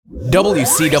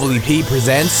WCWP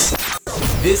presents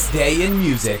This Day in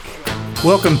Music.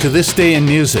 Welcome to This Day in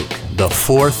Music, the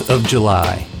 4th of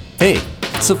July. Hey,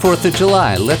 it's the 4th of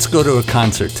July. Let's go to a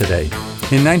concert today.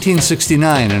 In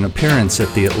 1969, an appearance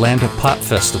at the Atlanta Pop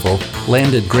Festival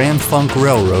landed Grand Funk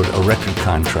Railroad a record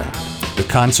contract. The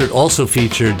concert also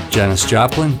featured Janis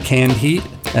Joplin, Canned Heat,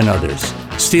 and others.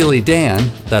 Steely Dan,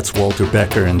 that's Walter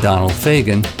Becker and Donald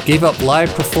Fagen, gave up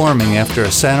live performing after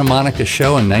a Santa Monica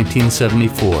show in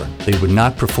 1974. They would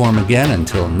not perform again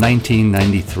until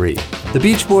 1993. The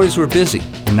Beach Boys were busy.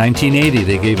 In 1980,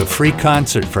 they gave a free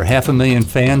concert for 500,000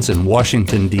 fans in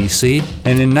Washington, D.C.,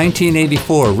 and in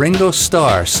 1984, Ringo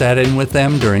Starr sat in with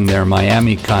them during their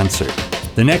Miami concert.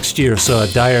 The next year saw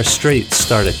Dire Straits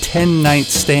start a 10-night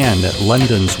stand at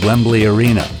London's Wembley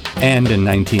Arena. And in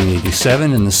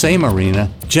 1987, in the same arena,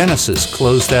 Genesis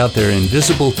closed out their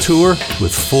Invisible tour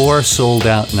with 4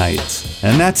 sold-out nights.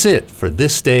 And that's it for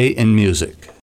This Day in Music.